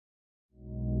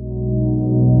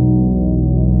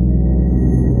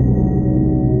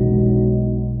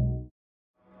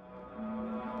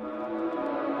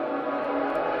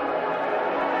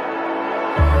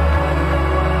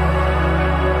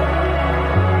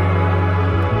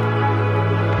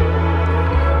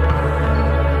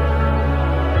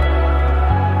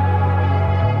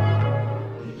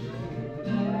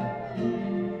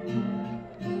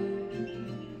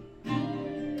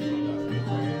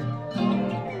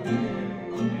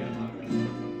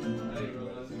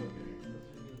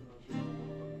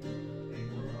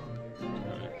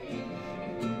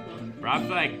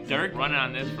feel like Durk running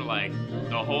on this for like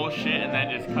the whole shit and then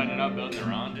just cutting it up, building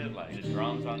around it, like just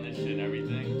drums on this shit and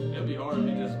everything. It'd be hard if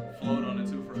he just float on it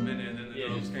too for a minute and then the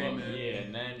drums came in. Yeah,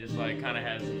 and then just like kind of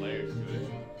has some layers to it.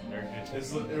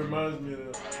 It reminds me of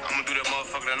I'm gonna do that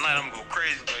motherfucker tonight. I'm gonna go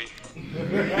crazy, baby.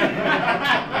 There you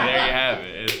have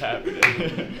it. It's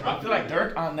happening. I feel like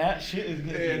Durk on that shit is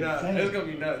gonna be insane. It's gonna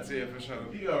be nuts, yeah, for sure.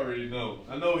 You already know.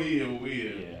 I know he here, we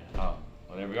here. Yeah. Oh,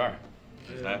 well, there we are.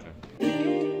 Just happened.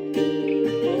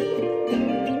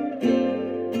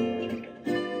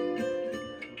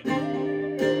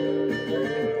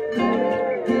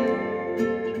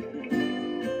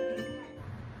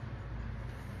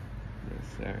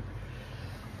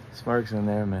 Sparks in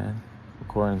there, man.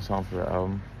 Recording a song for the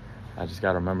album. I just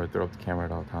gotta remember to throw up the camera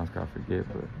at all times, cause I forget,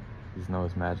 but just know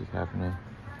it's magic happening.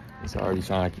 It's already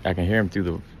sound like I can hear him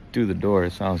through the door.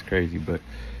 It sounds crazy, but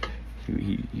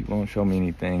he won't show me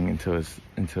anything until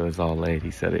it's all laid.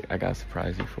 He said I gotta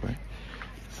surprise you for it.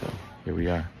 So here we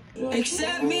are.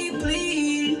 Accept me,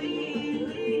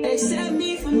 please. Accept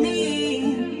me for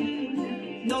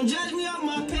me. Don't judge me on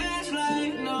my past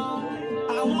life, no.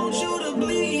 I want you to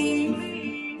bleed.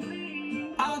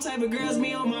 All type of girls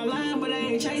be on my line, but I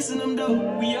ain't chasing them though.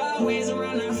 We always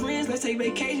around our friends, let's take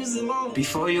vacations alone.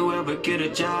 Before you ever get a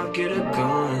job, get a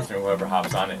gun. And whoever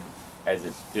hops on it, as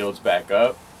it builds back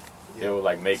up, it will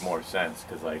like make more sense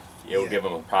because like it will give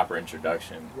them a proper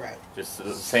introduction. Right. Just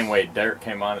the same way Durk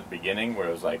came on at the beginning, where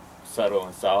it was like subtle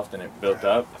and soft, and it built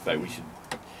up. I feel like we should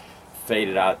fade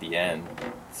it out at the end,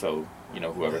 so you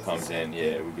know whoever comes in,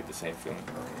 yeah, we get the same feeling.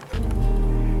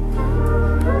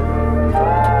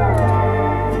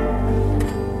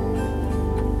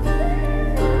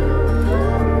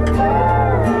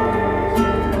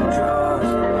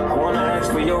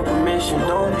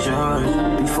 Don't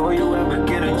judge. Before you ever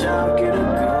get a job, get a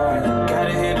gun.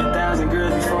 Gotta hit 1,000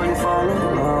 girls before you fall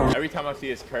in love. Every time I see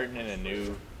this curtain in a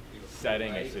new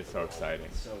setting, it's just so exciting.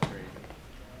 So crazy.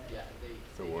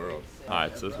 It's the world.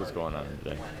 Alright, so this is what's going on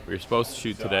today. We were supposed to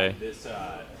shoot today.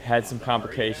 Had some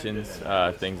complications,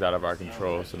 things out of our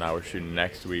control, so now we're shooting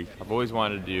next week. I've always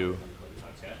wanted to do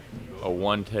a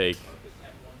one take.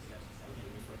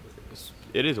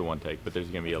 It is a one take, but there's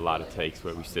going to be a lot of takes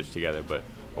where we stitch together, but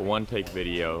a one take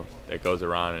video that goes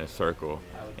around in a circle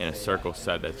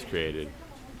set that's created.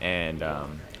 And I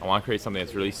want to create something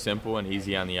that's really simple and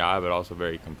easy on the eye, but also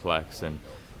very complex and,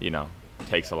 you know,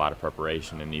 takes a lot of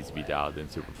preparation and needs to be dialed in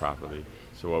super properly.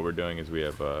 So what we're doing is we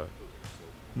have a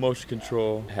motion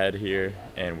control head here,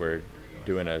 and we're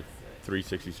doing a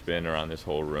 360 spin around this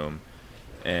whole room,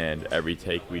 and every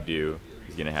take we do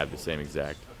is going to have the same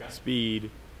exact speed,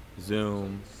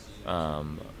 zoom,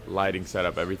 lighting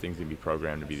setup, everything's gonna be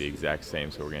programmed to be the exact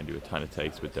same. So we're gonna do a ton of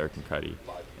takes with Durk and Cudi,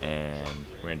 and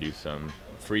we're gonna do some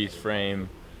freeze frame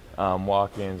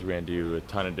walk-ins. We're gonna do a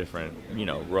ton of different, you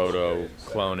know, roto,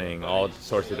 cloning, all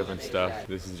sorts of different stuff.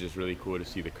 This is just really cool to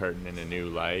see the curtain in a new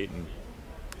light and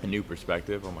a new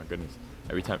perspective. Oh my goodness,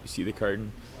 every time you see the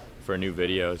curtain for a new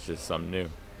video, it's just something new.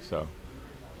 So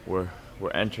we're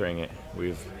entering it.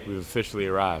 We've officially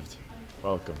arrived.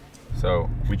 Welcome. So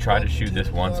we tried to shoot this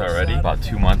once already, about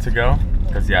 2 months ago,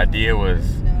 because the idea was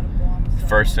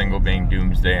first single being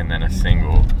Doomsday and then a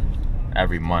single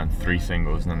every month, 3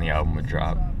 singles, and then the album would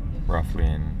drop roughly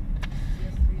in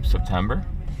September,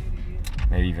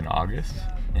 maybe even August.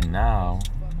 And now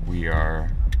we are,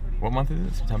 what month is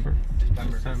it? September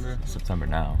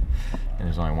now, and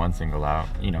there's only 1 single out.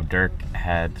 You know, Durk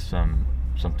had some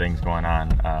things going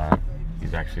on. He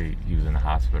was in the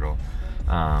hospital.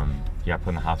 He got put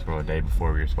in the hospital a day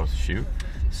before we were supposed to shoot,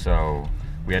 so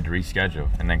we had to reschedule.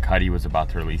 And then Cudi was about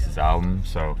to release his album,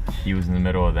 so he was in the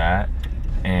middle of that,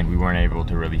 and we weren't able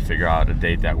to really figure out a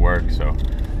date that worked. So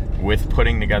with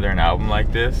putting together an album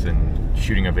like this and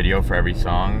shooting a video for every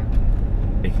song,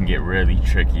 it can get really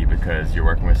tricky because you're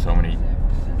working with so many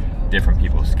different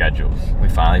people's schedules. We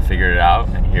finally figured it out,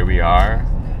 and here we are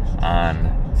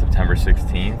on September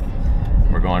 16th.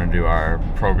 We're going to do our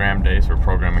program day, so we're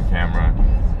programming camera,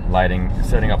 lighting,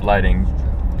 setting up lighting,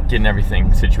 getting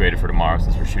everything situated for tomorrow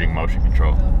since we're shooting motion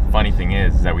control. Funny thing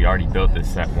is that we already built this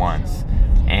set once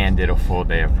and did a full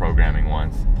day of programming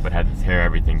once, but had to tear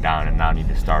everything down and now need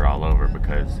to start all over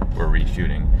because we're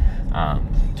reshooting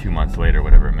 2 months later,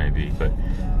 whatever it may be. But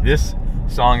this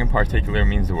song in particular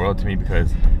means the world to me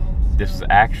because this is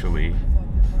actually,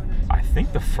 I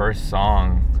think, the first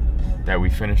song that we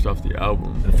finished off the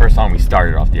album. The first song we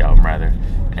started off the album, rather.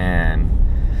 And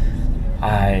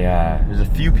there's a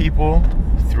few people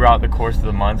throughout the course of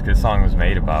the months, because the song was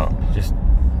made about just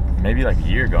maybe like a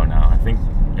year ago now. I think,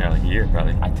 yeah, like a year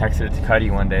probably. I texted it to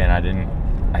Cudi one day and I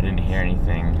didn't hear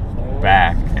anything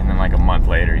back, and then like a month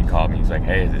later he called me. He's like,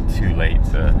 hey, is it too late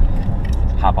to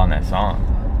hop on that song?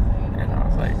 And I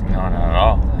was like, no, not at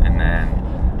all. And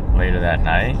then later that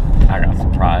night I got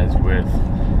surprised with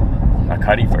a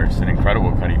Cudi verse, an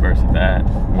incredible Cudi verse at that,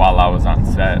 while I was on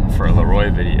set for a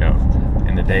Leroy video.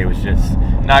 And the day was just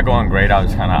not going great. I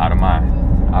was kind of out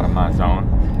of my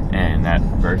zone, and that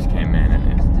verse came in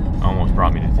and it almost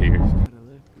brought me to tears.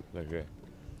 Look good.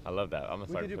 I love that. I'm gonna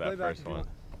start with that first one.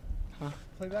 Huh?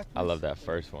 I love that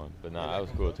first one, but no, that was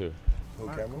cool too.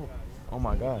 Oh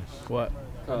my gosh. What?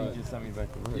 You just sent me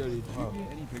back the verse. Yo, did you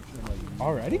get any picture of like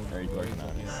already? Very working on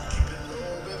it.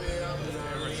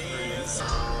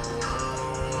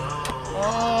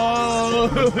 Oh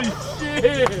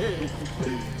shit!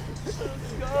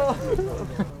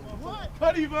 What?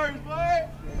 Cudi verse, boy!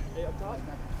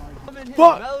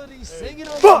 Fuck! Melody singing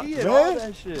on the beat and all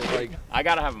that shit. Like, I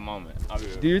gotta have a moment.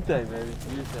 do your thing, baby.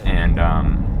 Do your thing.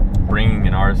 And bringing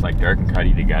an artist like Durk and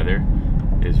Cudi together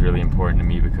is really important to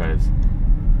me because,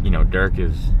 you know, Durk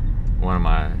is one of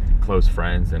my close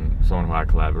friends and someone who I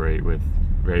collaborate with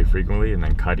very frequently, and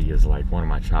then Cudi is like one of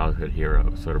my childhood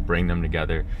heroes. So to bring them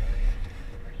together,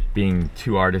 being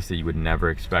two artists that you would never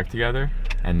expect together,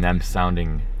 and them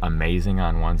sounding amazing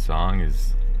on one song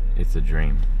it's a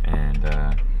dream. And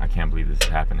I can't believe this is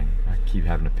happening. I keep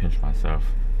having to pinch myself,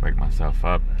 wake myself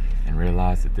up, and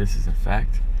realize that this is in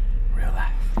fact real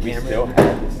life. We still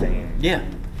have the same. Yeah.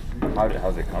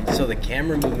 How's it coming? So the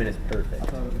camera movement is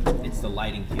perfect. It's the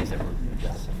lighting cues that we're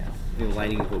adjusting now. The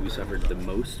lighting is what we suffered the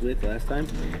most with last time.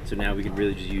 So now we can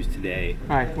really just use today.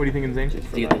 All right, what do you think, Zane? To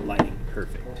get the lighting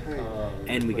perfect.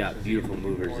 And we got beautiful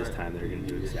movers this time that are going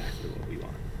to do exactly what we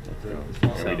want.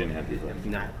 So we didn't have these ones.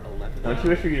 Not 11. Don't you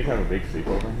wish we could just have a big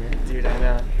sleepover in here? Dude, I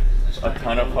know. A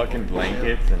ton of fucking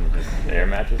blankets and just air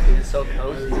mattresses. It's so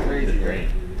cozy, it's crazy. Great.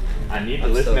 I need to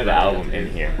listen to the album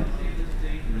in here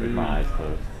with my eyes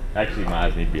closed. Actually, my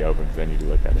eyes need to be open because I need to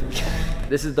look at it.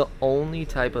 This is the only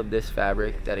type of this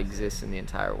fabric that exists in the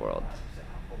entire world.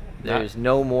 There's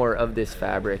no more of this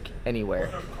fabric anywhere.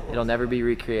 It'll never be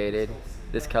recreated.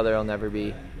 This color will never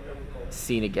be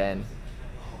seen again.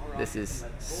 This is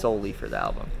solely for the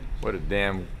album. What a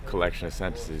damn collection of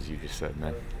sentences you just said,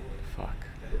 man. Fuck.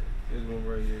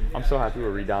 I'm so happy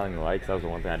we're redialing the lights. That was the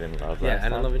one thing I didn't love. Yeah, I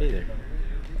don't love it either.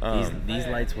 These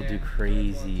lights will do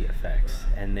crazy effects,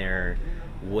 and they're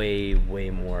way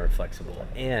more flexible.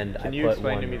 And can you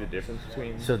explain to me the difference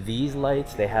between? So these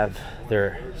lights,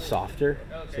 they're softer,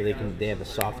 so they have a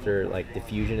softer like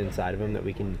diffusion inside of them that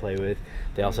we can play with.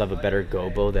 They also have a better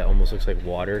gobo that almost looks like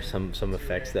water. Some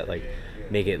effects that like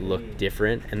make it look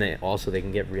different, and they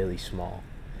can get really small.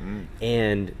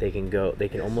 And they can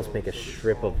almost make a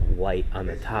strip of light on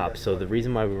the top. So the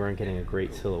reason why we weren't getting a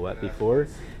great silhouette before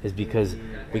is because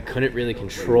we couldn't really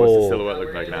control. What's the silhouette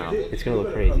look like now? It's gonna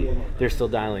look crazy. They're still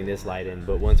dialing this light in,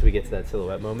 but once we get to that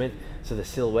silhouette moment, so the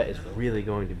silhouette is really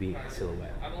going to be a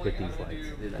silhouette with these lights.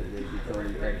 You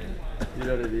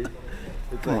know what I mean?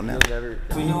 Come on now.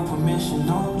 For your permission,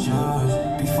 don't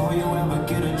judge. Before you ever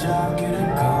get a job, get a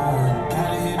gun.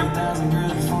 Gotta hit 1,000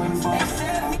 girls before you fall.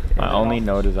 My only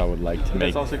note is I would like to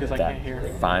make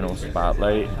that final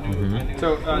spotlight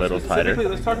a little tighter.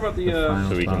 Let's talk about the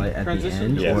so we can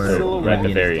transition. Yeah, so right at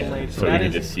the very end, so we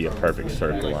can just see a perfect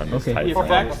circle on this tight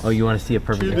frame. Oh, you want to see a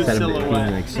perfect instead of it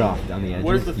being like soft on the edges?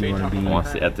 You want to be. I want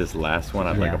to see at this last one.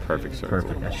 I'd like a perfect circle.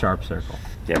 Perfect, a sharp circle.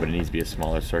 Yeah, but it needs to be a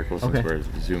smaller circle since we're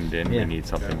zoomed in. We need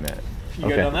something that. You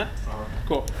got on that?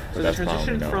 Cool. So the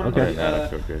transition from okay. That I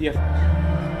feel good. Yeah,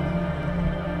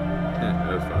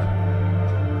 that was fun.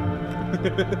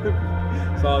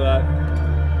 Saw that.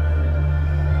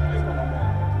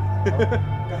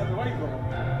 That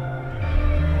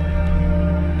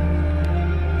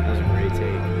was a great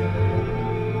take.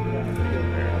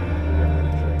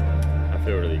 I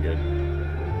feel really good.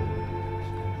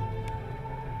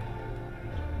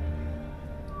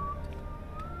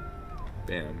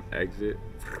 Bam, exit.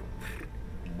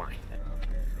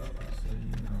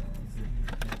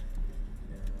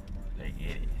 They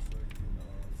get it.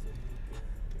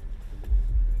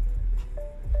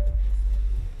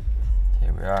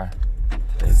 Here we are.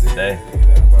 Today's the day.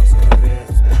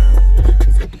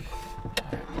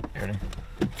 Ready?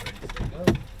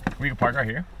 We can park right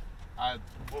here.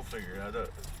 We'll figure it out.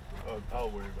 I'll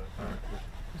worry about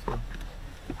it.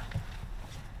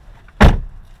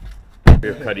 We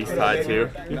have Cudi's tied too.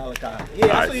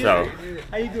 Alright, so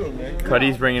how you doing, man?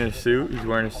 Cudi's bringing a suit. He's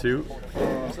wearing a suit,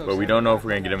 but we don't know if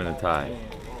we're gonna get him in the tie.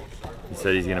 He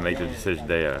said he's gonna make the decision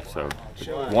day of. So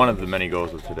one of the many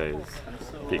goals of today is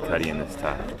get Cudi in this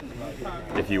tie.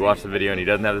 If you watch the video and he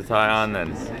doesn't have the tie on,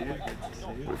 then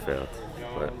we failed.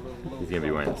 But He's gonna be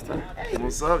wearing this tie.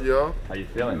 What's up, y'all? How you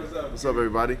feeling? What's up,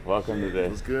 everybody? Welcome to the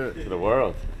What's good? to the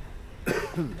world.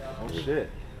 Oh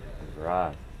shit.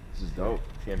 Right. This is dope.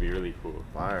 It's gonna be really cool.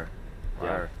 Fire.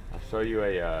 Yeah. I'll show you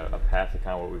a pass of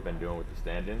kind of what we've been doing with the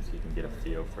stand-ins so you can get a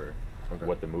feel for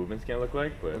what the movement's gonna look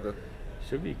like, but it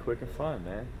should be quick and fun,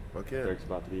 man. Okay. Dirk's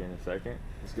about to be here in a second.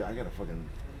 Let's go. I gotta fucking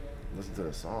listen to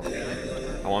the song.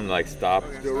 I want him to like stop,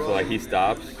 so like he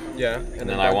stops. Yeah. And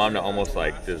then I want him to almost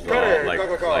like dissolve,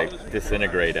 like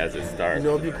disintegrate as it starts. You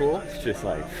know what'd be cool? It's just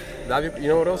like. You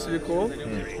know what else would be cool?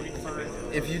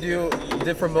 If you do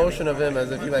different motion of him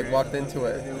as if you like walked into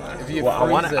it. If you I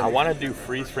want to do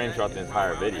freeze frames throughout the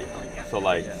entire video. So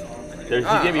like, he's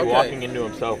gonna be walking into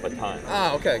himself a ton.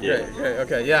 Okay, great,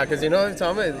 okay, yeah, because you know what I'm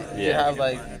talking about? You have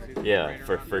like. Yeah,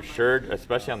 for sure,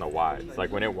 especially on the wides.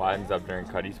 Like when it widens up during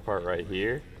Cudi's part right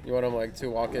here. You want him like to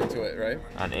walk into it, right?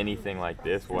 On anything like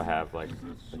this, we'll have like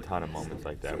a ton of moments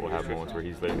like that. We'll have moments where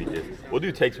he's literally we'll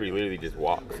do takes where he literally just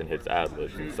walks and hits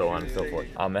ad-libs and so on and so forth.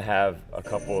 I'm gonna have a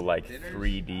couple like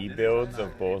 3D builds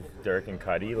of both Durk and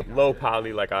Cudi. Low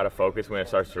poly, like out of focus when it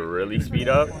starts to really speed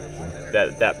up.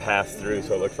 That pass through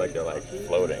so it looks like they're like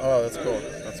floating. Oh, that's cool.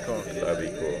 That's cool. So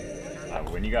that'd be cool.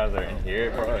 When you guys are in here,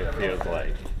 bro, it feels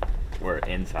like we're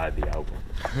inside the album.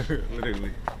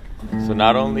 Literally. So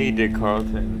not only did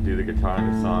Carlton do the guitar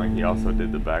in this song, he also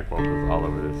did the back vocals all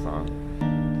over this song.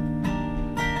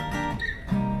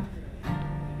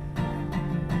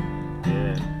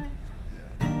 Yeah.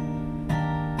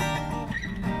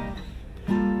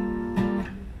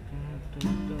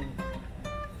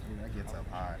 That gets up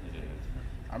high.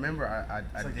 I remember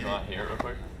I did it. Not here real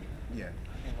quick? Yeah.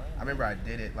 I remember I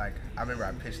did it, like, I remember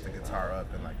I pitched the guitar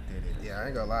up and, like, did it. Yeah, I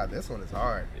ain't gonna lie, this one is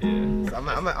hard. Yeah. So I'm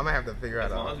gonna have to figure out.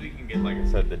 As long as we can get, like I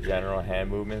said, the general hand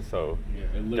movement, so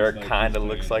Durk like kind of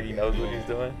looks like he knows what he's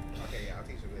doing. Okay, yeah, I'll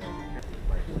teach you that.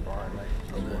 Like,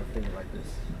 one finger like this.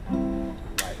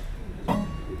 Like,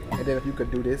 and then if you could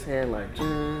do this hand, like. You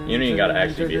don't even gotta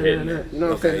actually be hitting. You know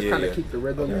what I'm saying? Just kind of keep the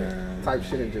rhythm type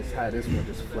shit and just have this one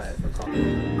just flat.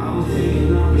 I'm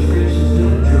taking all prescriptions, no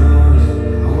drugs.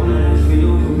 I wanna ask for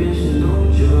your permission, no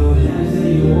drugs. Last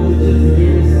thing you want is just to get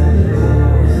inside the club.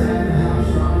 Inside the house,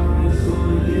 strong, it's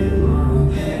gonna get wrong.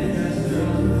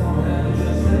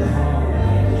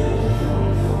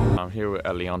 I'm here with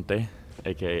Eliante,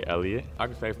 aka Elliot. I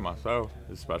can say for myself,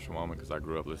 it's a special moment because I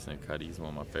grew up listening to Cudi. He's one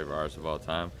of my favorite artists of all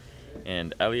time.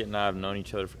 And Elliot and I have known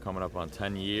each other for coming up on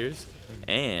 10 years.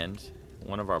 And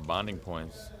one of our bonding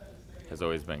points has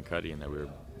always been Cudi, and that we were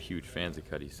huge fans of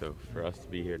Cudi. So for us to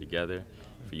be here together,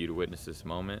 for you to witness this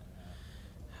moment,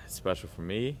 it's special for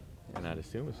me, and I'd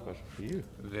assume it's special for you.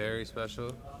 Very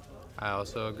special. I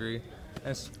also agree.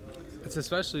 It's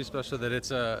especially special that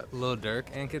it's a Lil Durk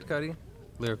and Kid Cudi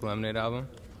Lyrical Lemonade album.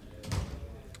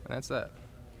 And that's that.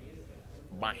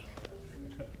 Bye.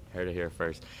 Heard it here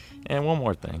first. And one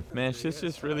more thing, man,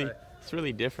 it's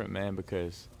really different, man,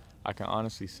 because I can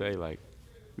honestly say, like,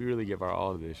 we really give our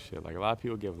all to this shit. Like, a lot of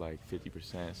people give like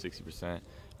 50%, 60%,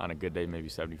 on a good day maybe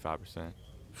 75%.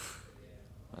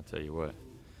 I'll tell you what,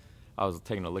 I was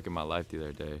taking a look at my life the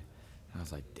other day, and I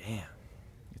was like, damn,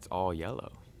 it's all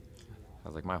yellow. I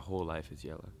was like, my whole life is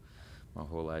yellow. My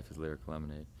whole life is Lyrical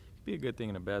Lemonade. It could be a good thing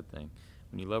and a bad thing.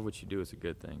 When you love what you do, it's a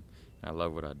good thing. And I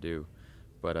love what I do.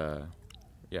 But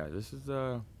yeah, this is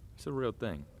it's a real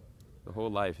thing. The whole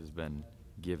life has been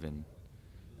given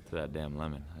to that damn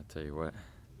lemon. I tell you what,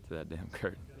 to that damn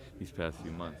curtain these past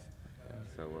few months.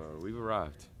 So we've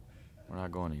arrived. We're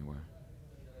not going anywhere.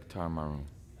 Guitar in my room.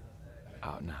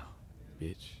 Out now,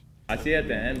 bitch. I see at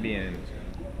the end being,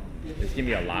 there's gonna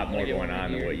be a lot more going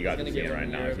on than what you guys are seeing right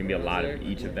now. There's gonna be a lot of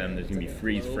each of them. There's gonna be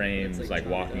freeze frames, like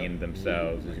walking into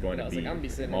themselves. There's going to be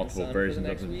multiple versions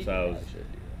of themselves.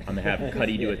 I'm gonna have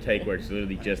Cudi do a take where it's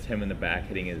literally just him in the back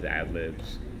hitting his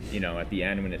ad-libs. You know, at the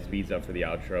end when it speeds up for the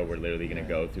outro, we're literally gonna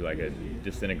go through like a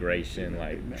disintegration,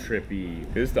 like trippy.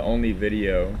 This is the only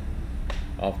video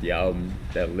off the album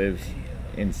that lives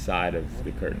inside of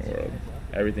the curtain world.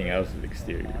 Everything else is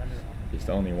exterior. It's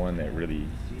the only one that really,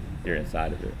 you're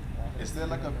inside of it. Is there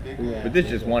like a big... But this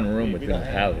is just one room within the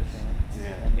palace.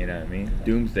 You know what I mean?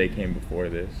 Doomsday came before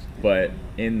this. But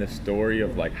in the story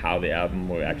of like how the album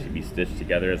will actually be stitched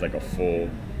together as like a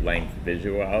full-length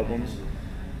visual album,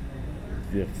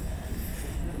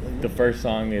 the first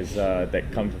song is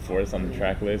that comes before us on the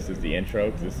track list is the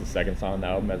intro, because it's the second song on the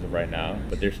album as of right now.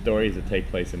 But there's stories that take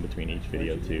place in between each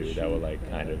video too that will like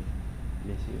kind of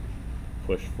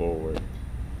push forward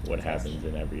what happens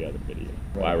in every other video.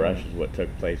 Why Rush is what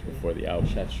took place before the album.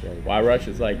 Why Rush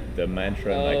is like the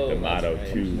mantra and like the motto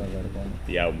to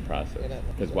the album process.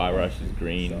 Because Why Rush is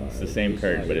green. It's the same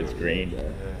curtain, but it's green.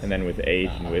 And then with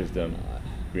age and wisdom,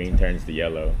 green turns to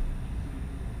yellow.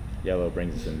 Yellow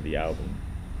brings us into the album.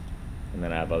 And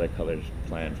then I have other colors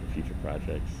planned for future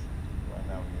projects. Right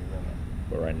now we're in yellow.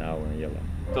 But right now we're in yellow.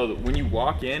 So when you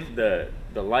walk in, the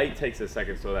light takes a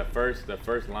second. So the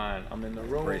first line, I'm in the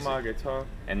room with my guitar,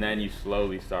 and then you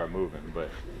slowly start moving. But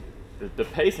the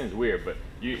pacing's weird. But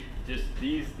you just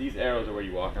these arrows are where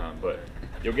you walk on. But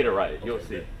you'll get it right. You'll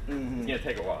see. It's gonna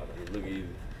take a while. It look easy.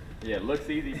 Yeah, it looks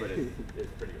easy, but it's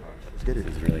pretty hard. Let's get it.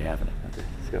 This is really happening. Okay,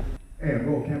 let's go. And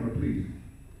roll camera, please.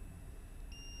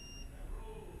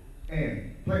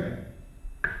 And play that.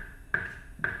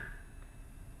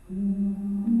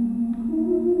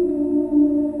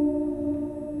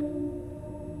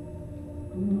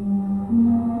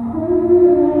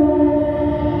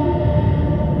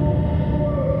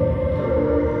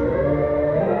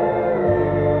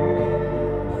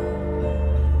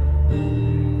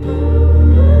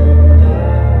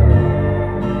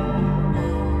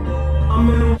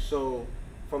 So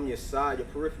from your side, your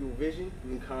peripheral vision,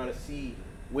 you can kind of see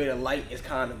where the light is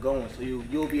kind of going. So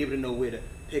you'll be able to know where to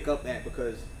pick up at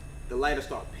because the light will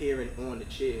start peering on the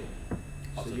chair.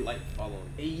 So So the light following.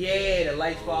 Yeah, the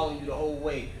light's following you the whole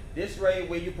way. This way,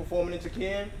 where you're performing into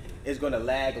Cam, is gonna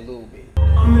lag a little bit.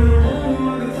 I'm in the room with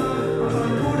my guitar. I'm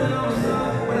trying to pull it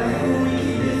outside, but I hate when we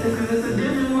keep distance, cause it's a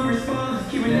different one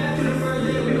response. Keep it after the first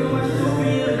day, we go watch the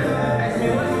movie in the car. Ask me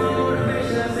what's my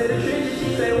motivation, I say the trenches,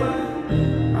 she say what?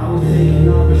 I was taking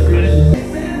all prescriptions.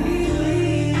 Accept me,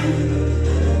 please.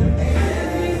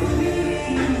 Accept me for me.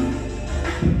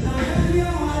 Don't judge me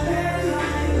on my past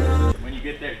life, no. When you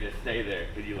get there, just stay there,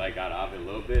 cause you like got off it a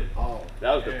little bit. Oh,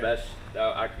 That was the best.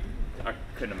 I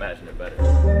couldn't imagine it better. I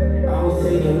was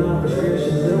taking all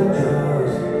prescriptions, no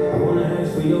drugs. I wanna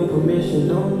ask for your permission,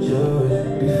 don't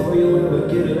judge. Before you ever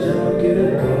get a job, get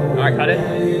a gun. All right, cut it.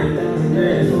 That was a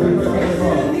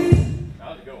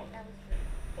good one.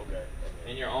 Okay.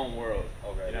 In your own world.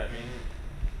 Okay. You know what I mean?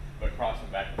 But crossing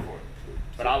back and forth.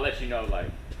 But I'll let you know,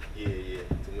 like. Yeah.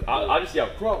 I'll just yell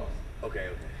cross. Okay.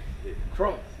 Yeah.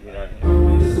 Cross. You know what I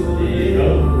mean? There you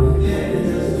go.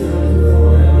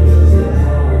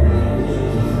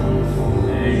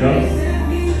 There you go.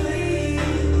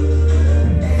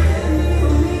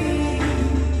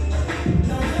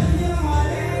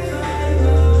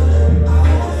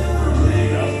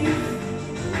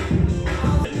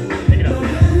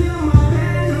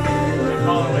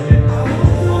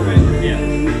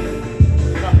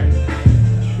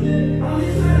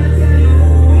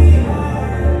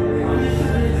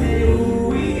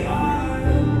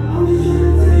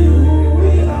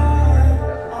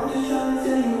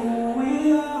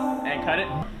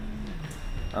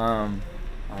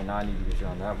 Alright, now I need to get you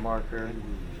on that marker.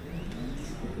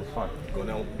 It's fun. Go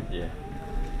down. Yeah.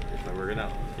 It's like working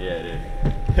out. Yeah, it is.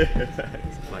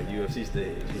 It's like UFC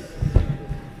stage.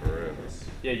 For real.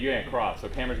 Yeah, you're in cross. So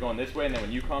camera's going this way, and then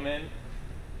when you come in,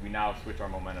 we now switch our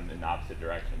momentum in the opposite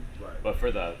direction. Right. But for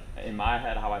in my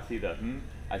head, how I see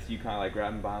I see you kind of like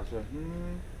grabbing behind us,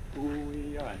 ooh,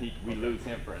 yeah. We lose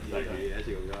him for a second. Yeah, that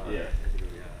shit gonna go. Yeah.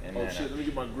 And Oh then, shit, let me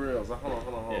get my grills. Hold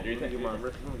on. Yeah, do you Let me think-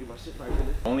 get my shit right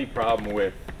here. Only problem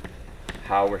with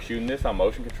how we're shooting this on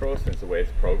motion control, since the way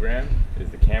it's programmed, is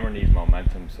the camera needs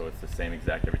momentum, so it's the same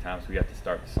exact every time. So we have to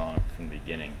start the song from the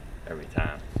beginning every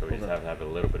time. So we just have to have a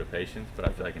little bit of patience, but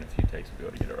I feel like in a few takes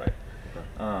we'll be able to get it right.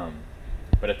 Okay.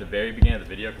 But at the very beginning of the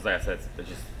video, because like I said, there's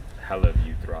just hella of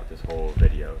you throughout this whole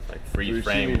video. It's like freeze So you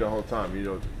frame. see me the whole time.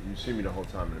 You see me the whole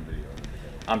time in the video.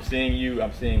 I'm seeing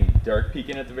Durk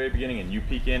peeking at the very beginning and you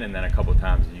peeking, and then a couple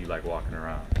times you like walking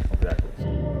around. Exactly.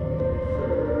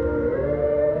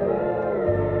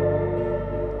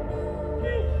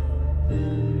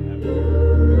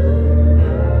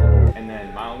 And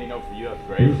then my only note for you, that's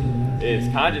great, is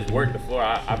kind of just work the floor.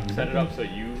 I've set it up so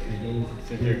you,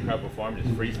 since you're an incredible performer,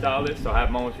 just freestyle it. So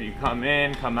have moments where you come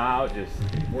in, come out, just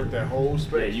work that whole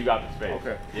space. Yeah, you got the space.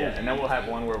 Okay. Yeah, and then we'll have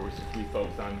one where we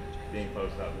focus on being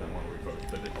close up, and then one where we focus.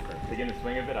 But to get in the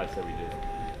swing of it, I said we just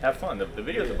have fun. The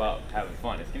video's about having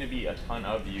fun. It's gonna be a ton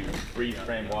of you freeze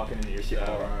frame walking into your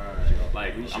shower.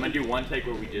 Like I'm gonna do one take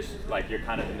where we just like you're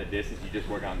kind of in the distance. You just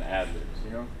work on the ad libs,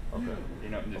 you know? Okay. You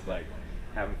know, just like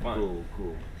having fun.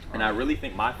 Cool. And I really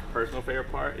think my personal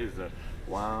favorite part is the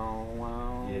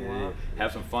wow.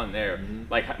 Have some fun there.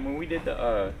 Like when we did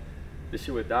the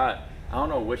shit with Dot, I don't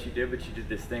know what she did, but she did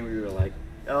this thing where we were like,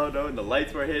 oh no, and the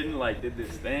lights were hidden, like did this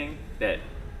thing that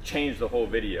changed the whole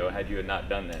video had you had not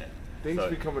done that. Things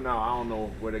be coming out, I don't know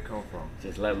where they come from.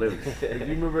 Just let loose. Do you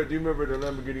remember the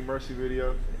Lamborghini Mercy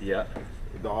video? Yeah.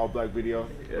 The all black video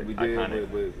that we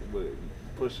did with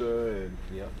Pusha and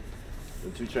the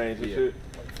 2 Chainz and shit.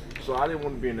 So I didn't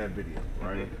want to be in that video,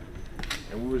 right?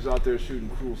 And we was out there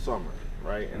shooting Cruel Summer.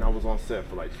 right? And I was on set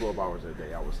for like 12 hours a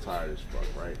day. I was tired as fuck,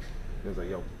 right? He was like,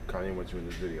 yo, Kanye wants you in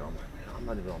this video. I'm like, man, I'm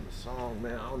not even on the song,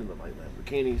 man. I don't even like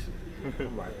Lamborghinis.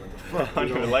 I'm like, what the fuck? I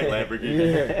don't even like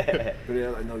Lamborghinis. Yeah. But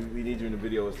they're like, no, we need you in the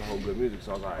video. It's the whole good music.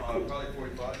 So I was like,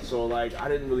 cool. So like, I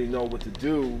didn't really know what to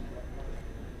do.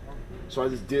 So I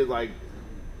just did like,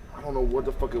 I don't know what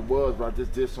the fuck it was, but I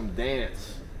just did some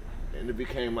dance. And it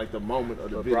became like the moment of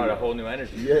the video. Brought a whole new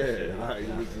energy. Yeah, like,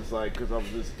 it was just like, cause I was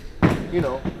just, you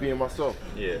know, being myself.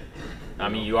 Yeah. I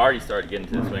mean, you already started getting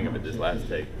to the swing of it this last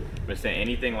take. But saying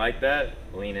anything like that,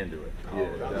 lean into it.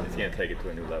 Yeah, it's gonna take it to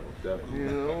a new level. Definitely. You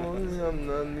know, I'm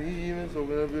not leaving, so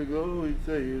whenever you go, we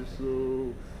say it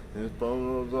so. It's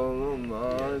photos on the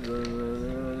lines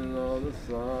and all the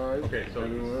sides. Okay, so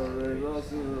this one I'm gonna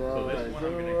keep,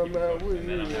 and then I'm gonna have one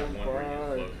where you close,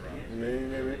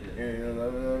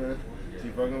 right? She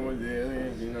fucking with the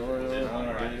aliens, you know what I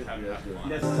mean?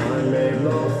 Yes, I made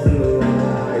lost in the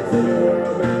lights in the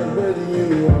world, man, with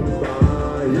you I'm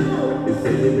fine. You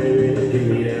say you baby, give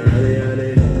me that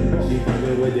honey. She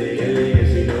fucking with the aliens,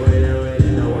 she know it, I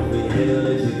want me to handle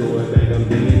it, she do it back, I'm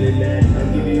digging in that. I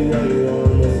give you what you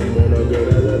want, unless you wanna go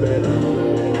to the bed.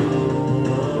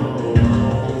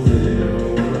 Sitting on,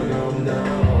 wanna come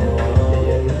down.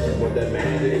 She want that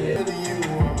magic.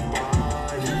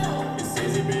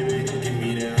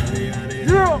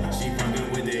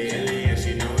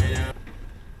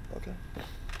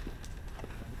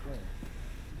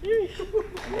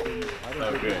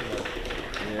 So good.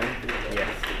 Yeah.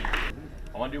 Yes.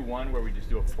 I want to do one where we just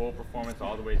do a full performance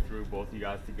all the way through, both of you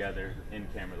guys together, in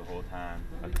camera the whole time,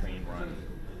 a clean run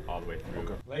all the way through.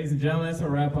 Okay. Ladies and gentlemen, that's a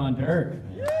wrap on Durk.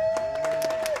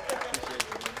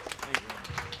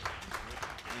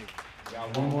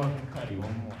 Got one more from Cudi,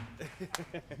 one more.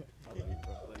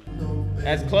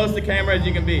 As close to camera as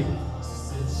you can be.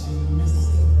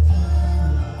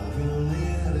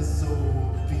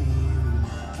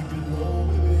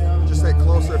 Just say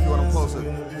closer if you want them closer.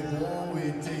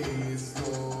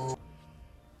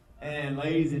 And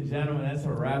ladies and gentlemen, that's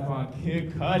a wrap on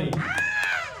Kid Cudi.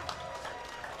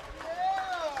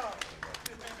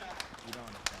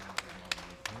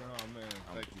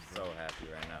 So happy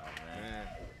right now, man.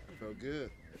 It felt good.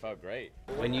 It felt great.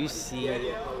 When you see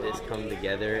this come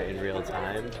together in real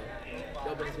time,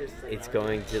 it's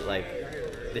going to, like,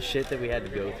 the shit that we had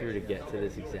to go through to get to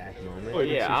this exact moment. Well,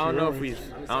 yeah, I don't know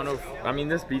if I mean,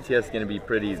 this BTS is going to be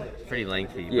pretty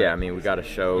lengthy. Yeah, I mean, we got to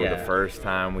show the first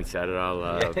time we set it all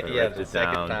up and ripped it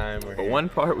down. But one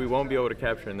part we won't be able to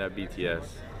capture in that BTS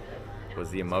was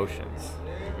the emotions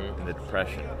and the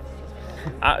depression.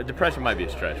 Depression might be a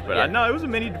stretch, but I know it was a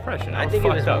mini depression. I think it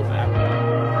was fucked up,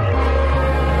 man.